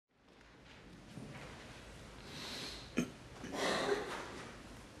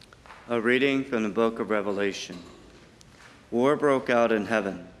A reading from the book of Revelation. War broke out in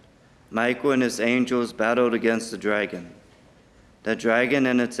heaven. Michael and his angels battled against the dragon. The dragon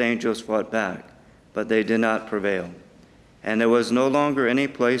and its angels fought back, but they did not prevail, and there was no longer any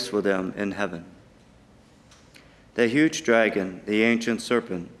place for them in heaven. The huge dragon, the ancient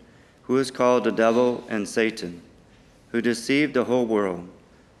serpent, who is called the devil and Satan, who deceived the whole world,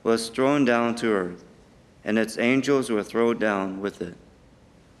 was thrown down to earth, and its angels were thrown down with it.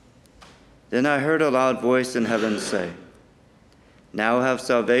 Then I heard a loud voice in heaven say, "Now have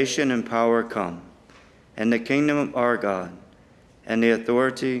salvation and power come, and the kingdom of our God, and the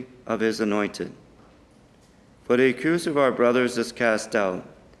authority of his anointed. For the accuser of our brothers is cast out,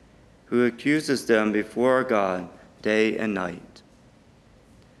 who accuses them before our God day and night.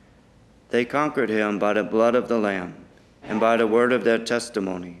 They conquered him by the blood of the Lamb and by the word of their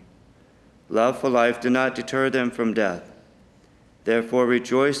testimony. Love for life did not deter them from death. Therefore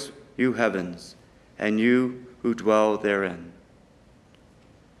rejoice, you heavens, and you who dwell therein."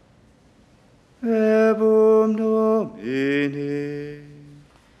 Verbum Domini.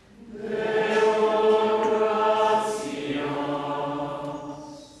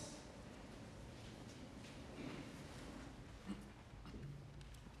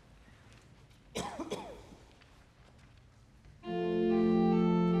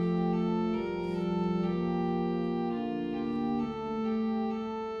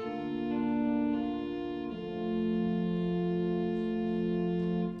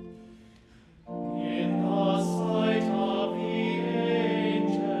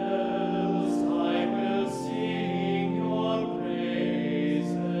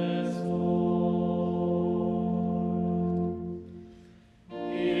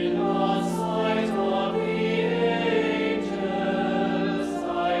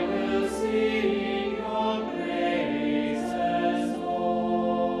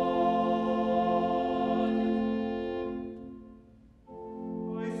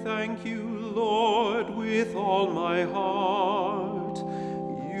 Thank you, Lord, with all my heart.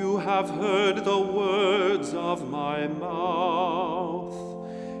 You have heard the words of my mouth.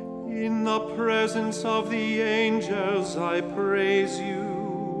 In the presence of the angels I praise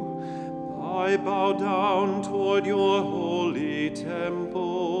you. I bow down toward your holy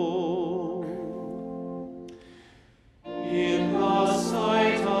temple. In the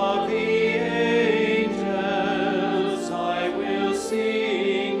sight of the angels I will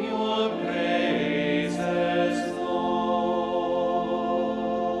sing your praises, Lord.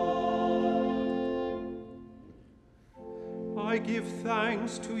 I give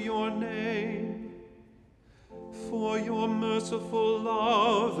thanks to your name for your merciful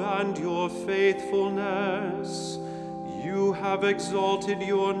love and your faithfulness. You have exalted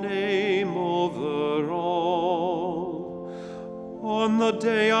your name over all. On the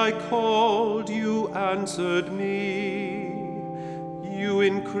day I called, you answered me. You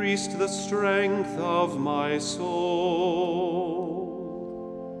increased the strength of my soul.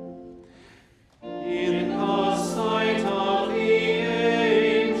 In the sight of the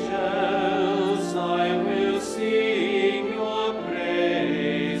angels, I will sing your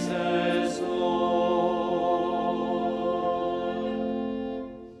praises, Lord.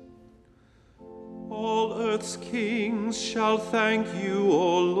 All earth's kings shall thank you,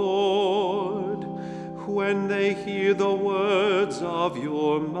 O Lord, when they hear the words of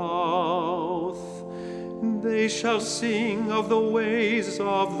your mouth. They shall sing of the ways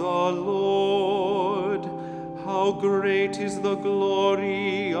of the Lord. How great is the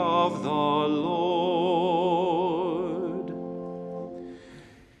glory of the Lord.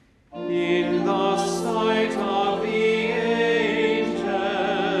 In the sight of the angels,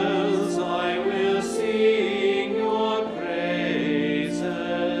 I will sing your praises,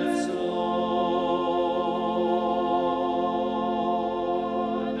 Lord.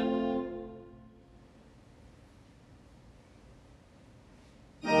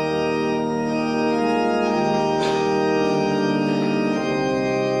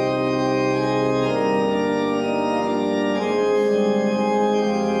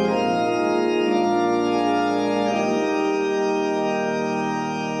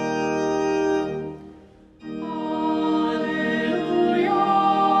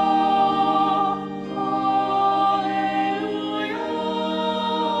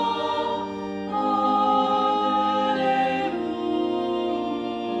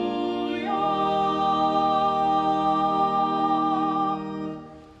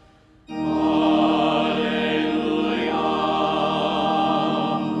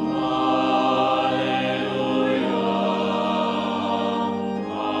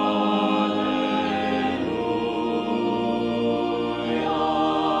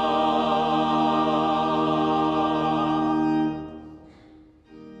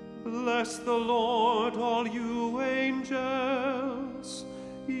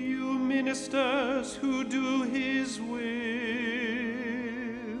 ministers who do his will.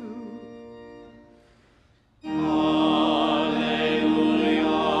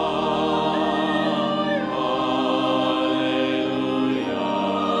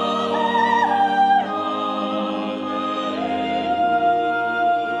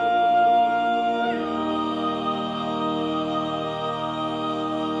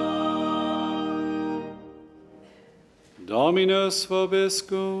 Dominus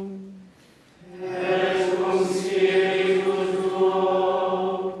vobiscum. Et cum spiritu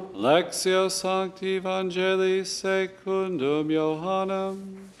tuo. Lectio Sancti Evangelii secundum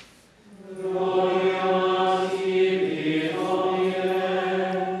Johannem. Gloria tibi,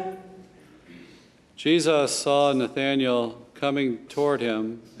 Domine. Jesus saw Nathanael coming toward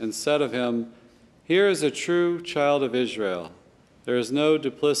him and said of him, "Here is a true child of Israel. There is no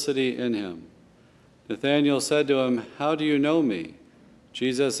duplicity in him." Nathanael said to him, "How do you know me?"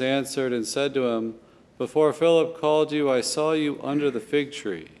 Jesus answered and said to him, "Before Philip called you, I saw you under the fig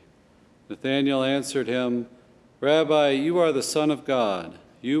tree." Nathanael answered him, "Rabbi, you are the Son of God.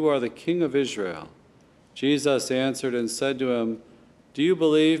 You are the King of Israel." Jesus answered and said to him, "Do you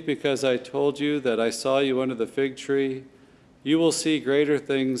believe because I told you that I saw you under the fig tree? You will see greater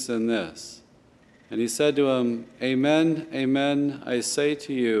things than this." And he said to him, "Amen, amen, I say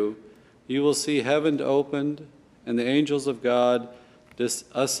to you, you will see heaven opened and the angels of God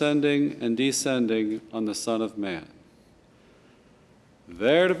ascending and descending on the Son of Man."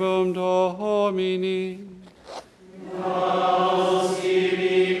 Verbum Domini.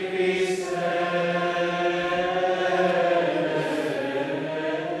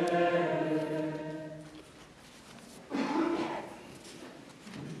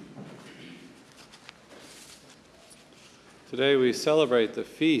 Today we celebrate the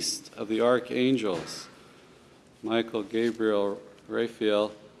feast of the Archangels, Michael, Gabriel,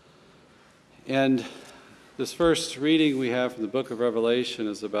 Raphael. And this first reading we have from the book of Revelation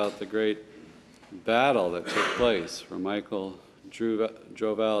is about the great battle that took place where Michael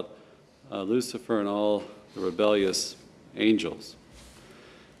drove out Lucifer and all the rebellious angels.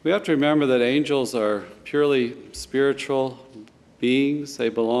 We have to remember that angels are purely spiritual beings. They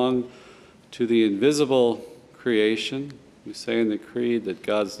belong to the invisible creation. We say in the Creed that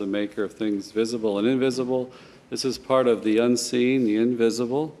God's the maker of things visible and invisible. This is part of the unseen, the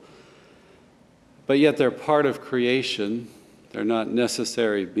invisible. But yet they're part of creation. They're not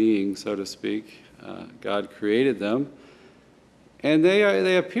necessary beings, so to speak. God created them. And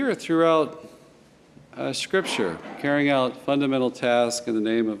they appear throughout Scripture, carrying out fundamental tasks in the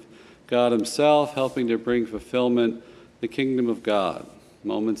name of God Himself, helping to bring fulfillment the kingdom of God.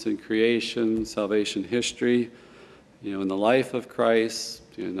 Moments in creation, salvation history, in the life of Christ,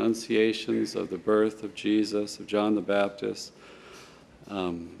 the annunciations of the birth of Jesus, of John the Baptist,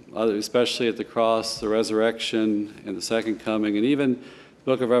 especially at the cross, the resurrection, and the second coming, and even the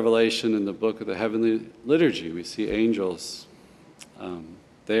book of Revelation and the book of the heavenly liturgy. We see angels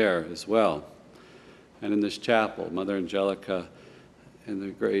there as well. And in this chapel, Mother Angelica, in the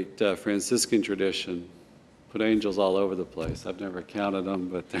great Franciscan tradition, put angels all over the place. I've never counted them,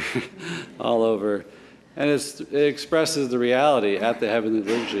 but they're all over. And it expresses the reality at the heavenly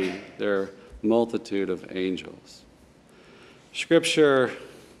liturgy. There are a multitude of angels. Scripture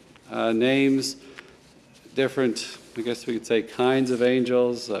names different, I guess we could say, kinds of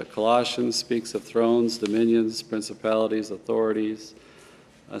angels. Colossians speaks of thrones, dominions, principalities, authorities.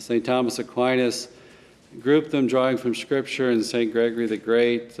 St. Thomas Aquinas grouped them drawing from Scripture, and St. Gregory the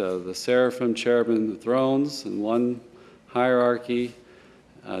Great, the seraphim, cherubim, the thrones in one hierarchy.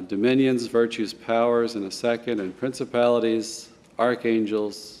 Dominions, virtues, powers in a second, and principalities,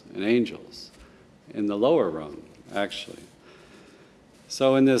 archangels, and angels in the lower rung, actually.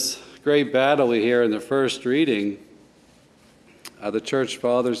 So in this great battle we hear in the first reading, the Church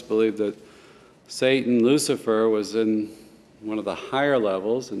Fathers believe that Satan, Lucifer, was in one of the higher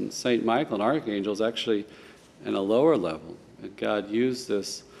levels, and St. Michael and archangels actually in a lower level. And God used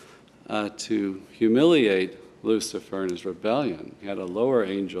this to humiliate Lucifer and his rebellion. He had a lower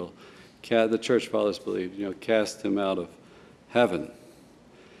angel, the Church Fathers believed, cast him out of heaven.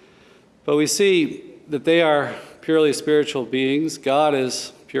 But we see that they are purely spiritual beings. God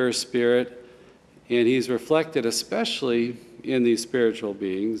is pure spirit, and He's reflected especially in these spiritual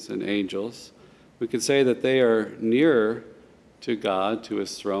beings and angels. We could say that they are nearer to God, to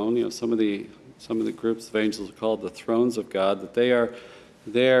His throne. Some of the groups of angels are called the thrones of God, that they are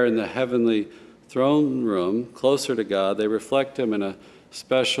there in the heavenly throne room, closer to God. They reflect Him in a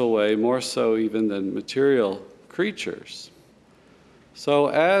special way, more so even than material creatures. So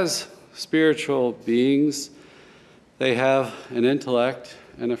as spiritual beings, they have an intellect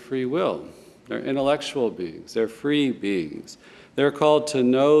and a free will. They're intellectual beings. They're free beings. They're called to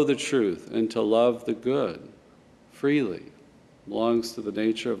know the truth and to love the good freely. It belongs to the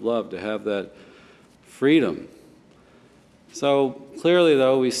nature of love to have that freedom. So clearly,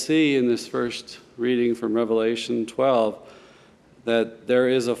 though, we see in this first reading from Revelation 12 that there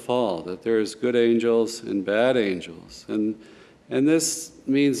is a fall, that there is good angels and bad angels. And this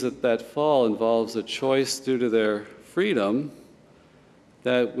means that that fall involves a choice due to their freedom,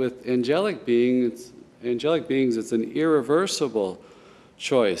 that with angelic beings, it's an irreversible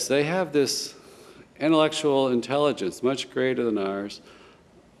choice. They have this intellectual intelligence much greater than ours,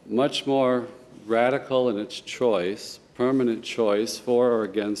 much more radical in its choice, permanent choice for or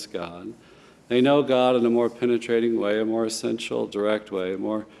against God. They know God in a more penetrating way, a more essential, direct way, a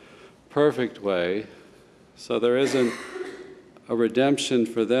more perfect way. So there isn't a redemption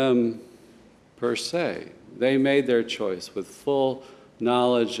for them per se. They made their choice with full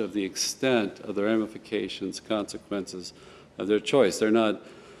knowledge of the extent of the ramifications, consequences of their choice. They're not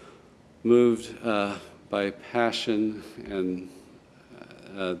moved by passion, and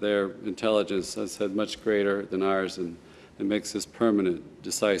their intelligence, as I said, much greater than ours, and it makes this permanent,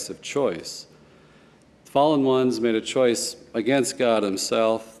 decisive choice. The fallen ones made a choice against God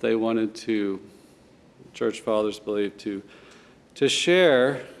himself. They wanted to, church fathers believe, to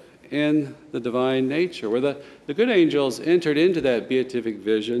share in the divine nature, where the good angels entered into that beatific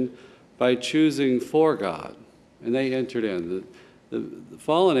vision by choosing for God, and they entered in. The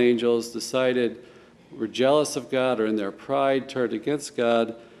fallen angels decided, were jealous of God, or in their pride turned against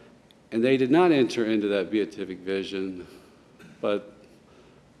God, and they did not enter into that beatific vision. But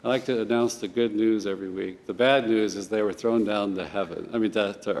I like to announce the good news every week. The bad news is they were thrown down to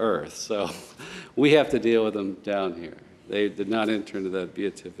to earth. So we have to deal with them down here. They did not enter into that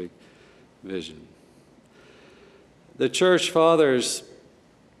beatific vision. The church fathers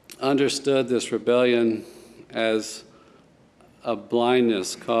understood this rebellion as a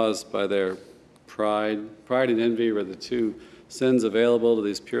blindness caused by their pride. Pride and envy were the two sins available to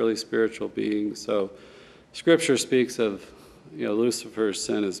these purely spiritual beings. So Scripture speaks of Lucifer's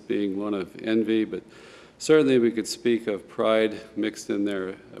sin as being one of envy, but certainly we could speak of pride mixed in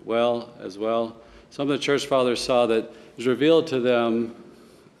there as well. Some of the church fathers saw that it was revealed to them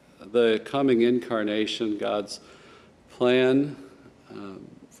the coming incarnation, God's plan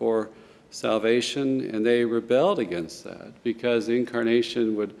for salvation, and they rebelled against that because the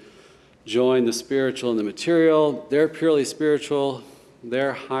incarnation would join the spiritual and the material. They're purely spiritual.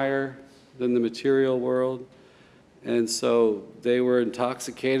 They're higher than the material world. And so they were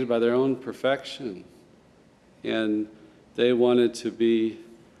intoxicated by their own perfection. And they wanted to be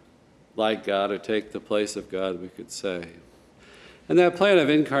like God, or take the place of God, we could say. And that plan of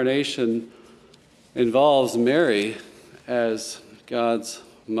incarnation involves Mary as God's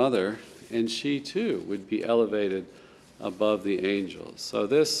mother, and she too would be elevated above the angels. So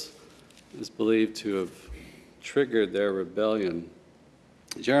this is believed to have triggered their rebellion.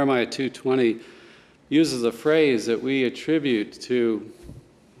 Jeremiah 2:20 uses a phrase that we attribute to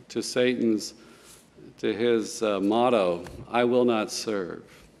Satan's, to his motto, "I will not serve."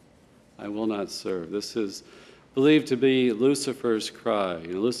 I will not serve. This is believed to be Lucifer's cry.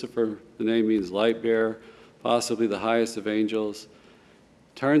 Lucifer, the name means light bearer, possibly the highest of angels,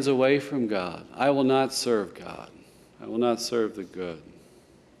 turns away from God. I will not serve God. I will not serve the good.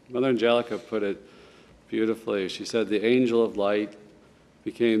 Mother Angelica put it beautifully. She said, the angel of light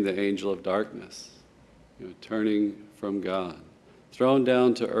became the angel of darkness, turning from God, thrown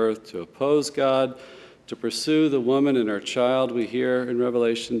down to earth to oppose God, to pursue the woman and her child we hear in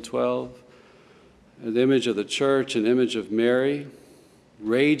Revelation 12, an image of the church, an image of Mary,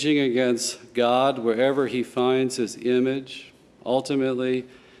 raging against God wherever he finds his image. Ultimately,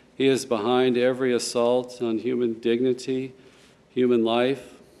 he is behind every assault on human dignity, human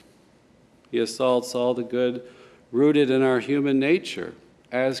life. He assaults all the good rooted in our human nature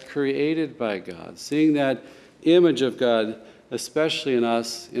as created by God. Seeing that image of God, especially in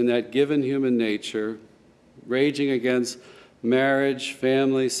us, in that given human nature, raging against marriage,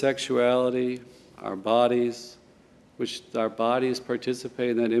 family, sexuality, our bodies, which our bodies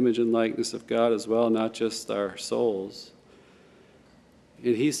participate in that image and likeness of God as well, not just our souls.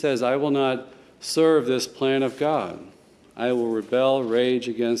 And he says, I will not serve this plan of God. I will rebel, rage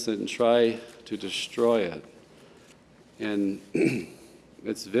against it, and try to destroy it. And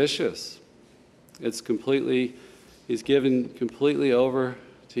it's vicious. He's given completely over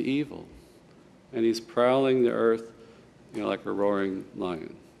to evil. And he's prowling the earth, like a roaring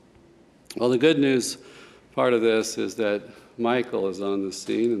lion. Well, the good news part of this is that Michael is on the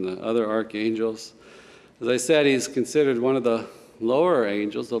scene and the other archangels. As I said, he's considered one of the lower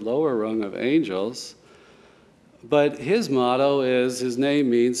angels, the lower rung of angels. But his motto is, his name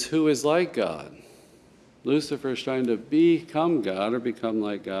means, who is like God. Lucifer is trying to become God or become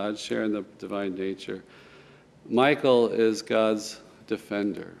like God, sharing the divine nature. Michael is God's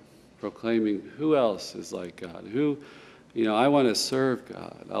defender, proclaiming who else is like God. I want to serve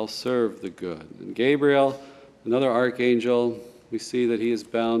God. I'll serve the good. And Gabriel, another archangel, we see that he is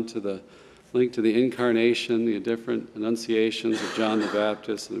bound to the link to the incarnation, the different annunciations of John the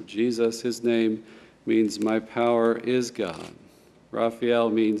Baptist and of Jesus. His name means my power is God. Raphael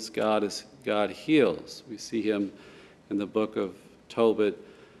means God heals. We see him in the book of Tobit,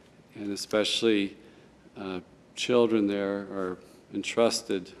 and especially children there are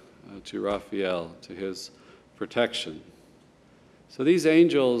entrusted to Raphael, to his protection. So these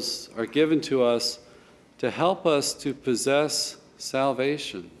angels are given to us to help us to possess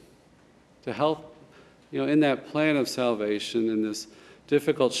salvation, to help, in that plan of salvation, in this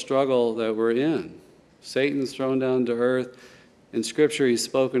difficult struggle that we're in. Satan's thrown down to earth. In Scripture, he's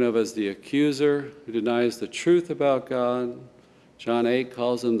spoken of as the accuser who denies the truth about God. John 8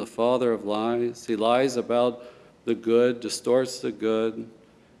 calls him the father of lies. He lies about the good, distorts the good.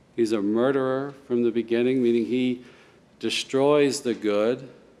 He's a murderer from the beginning, meaning he destroys the good.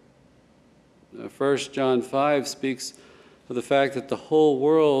 1 John 5 speaks of the fact that the whole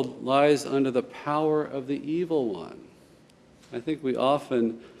world lies under the power of the evil one. I think we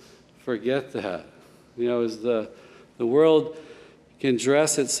often forget that. As the world can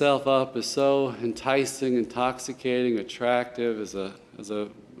dress itself up as so enticing, intoxicating, attractive, as a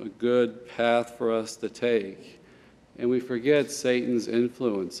good path for us to take. And we forget Satan's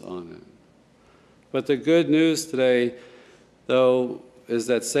influence on it. But the good news today, though, is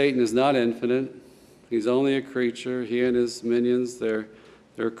that Satan is not infinite. He's only a creature. He and his minions, they're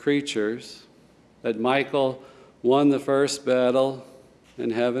creatures. That Michael won the first battle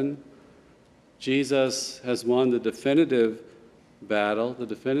in heaven. Jesus has won the definitive battle, the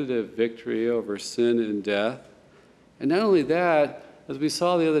definitive victory over sin and death. And not only that, as we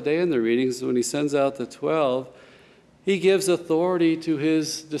saw the other day in the readings, when he sends out the 12, he gives authority to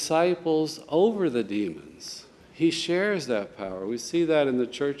his disciples over the demons. He shares that power. We see that in the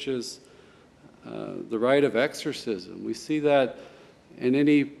church's, the rite of exorcism. We see that in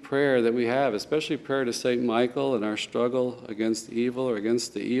any prayer that we have, especially prayer to St. Michael in our struggle against evil or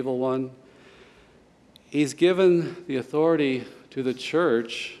against the evil one. He's given the authority to the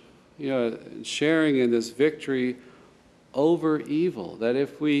church, sharing in this victory over evil, that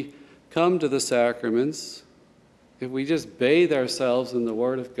if we come to the sacraments, if we just bathe ourselves in the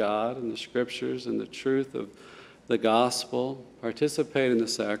Word of God and the Scriptures and the truth of the gospel, participate in the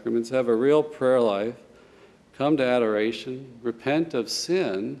sacraments, have a real prayer life, come to adoration, repent of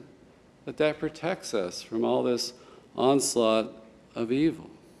sin, that protects us from all this onslaught of evil.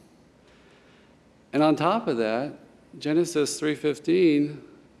 And on top of that, Genesis 3:15,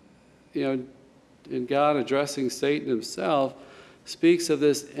 in God addressing Satan himself, speaks of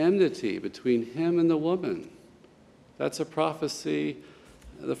this enmity between him and the woman. That's a prophecy,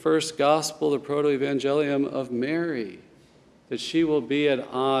 the first gospel, the proto-evangelium of Mary, that she will be at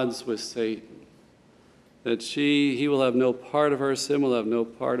odds with Satan, that he will have no part of her, sin will have no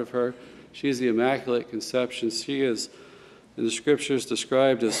part of her. She is the Immaculate Conception. She is, in the Scriptures,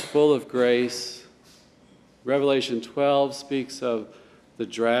 described as full of grace. Revelation 12 speaks of the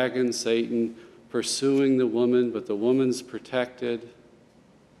dragon, Satan, pursuing the woman, but the woman's protected.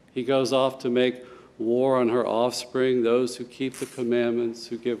 He goes off to make war on her offspring, those who keep the commandments,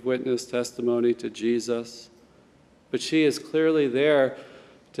 who give witness testimony to Jesus. But she is clearly there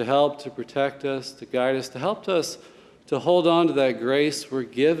to help, to protect us, to guide us, to help us to hold on to that grace we're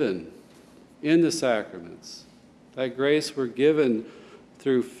given in the sacraments, that grace we're given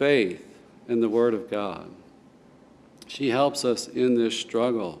through faith in the Word of God. She helps us in this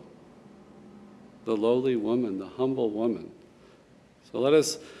struggle, the lowly woman, the humble woman. So let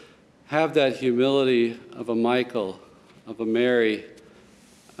us have that humility of a Michael, of a Mary,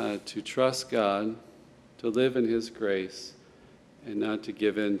 to trust God, to live in His grace, and not to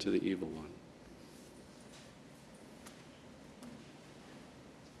give in to the evil one.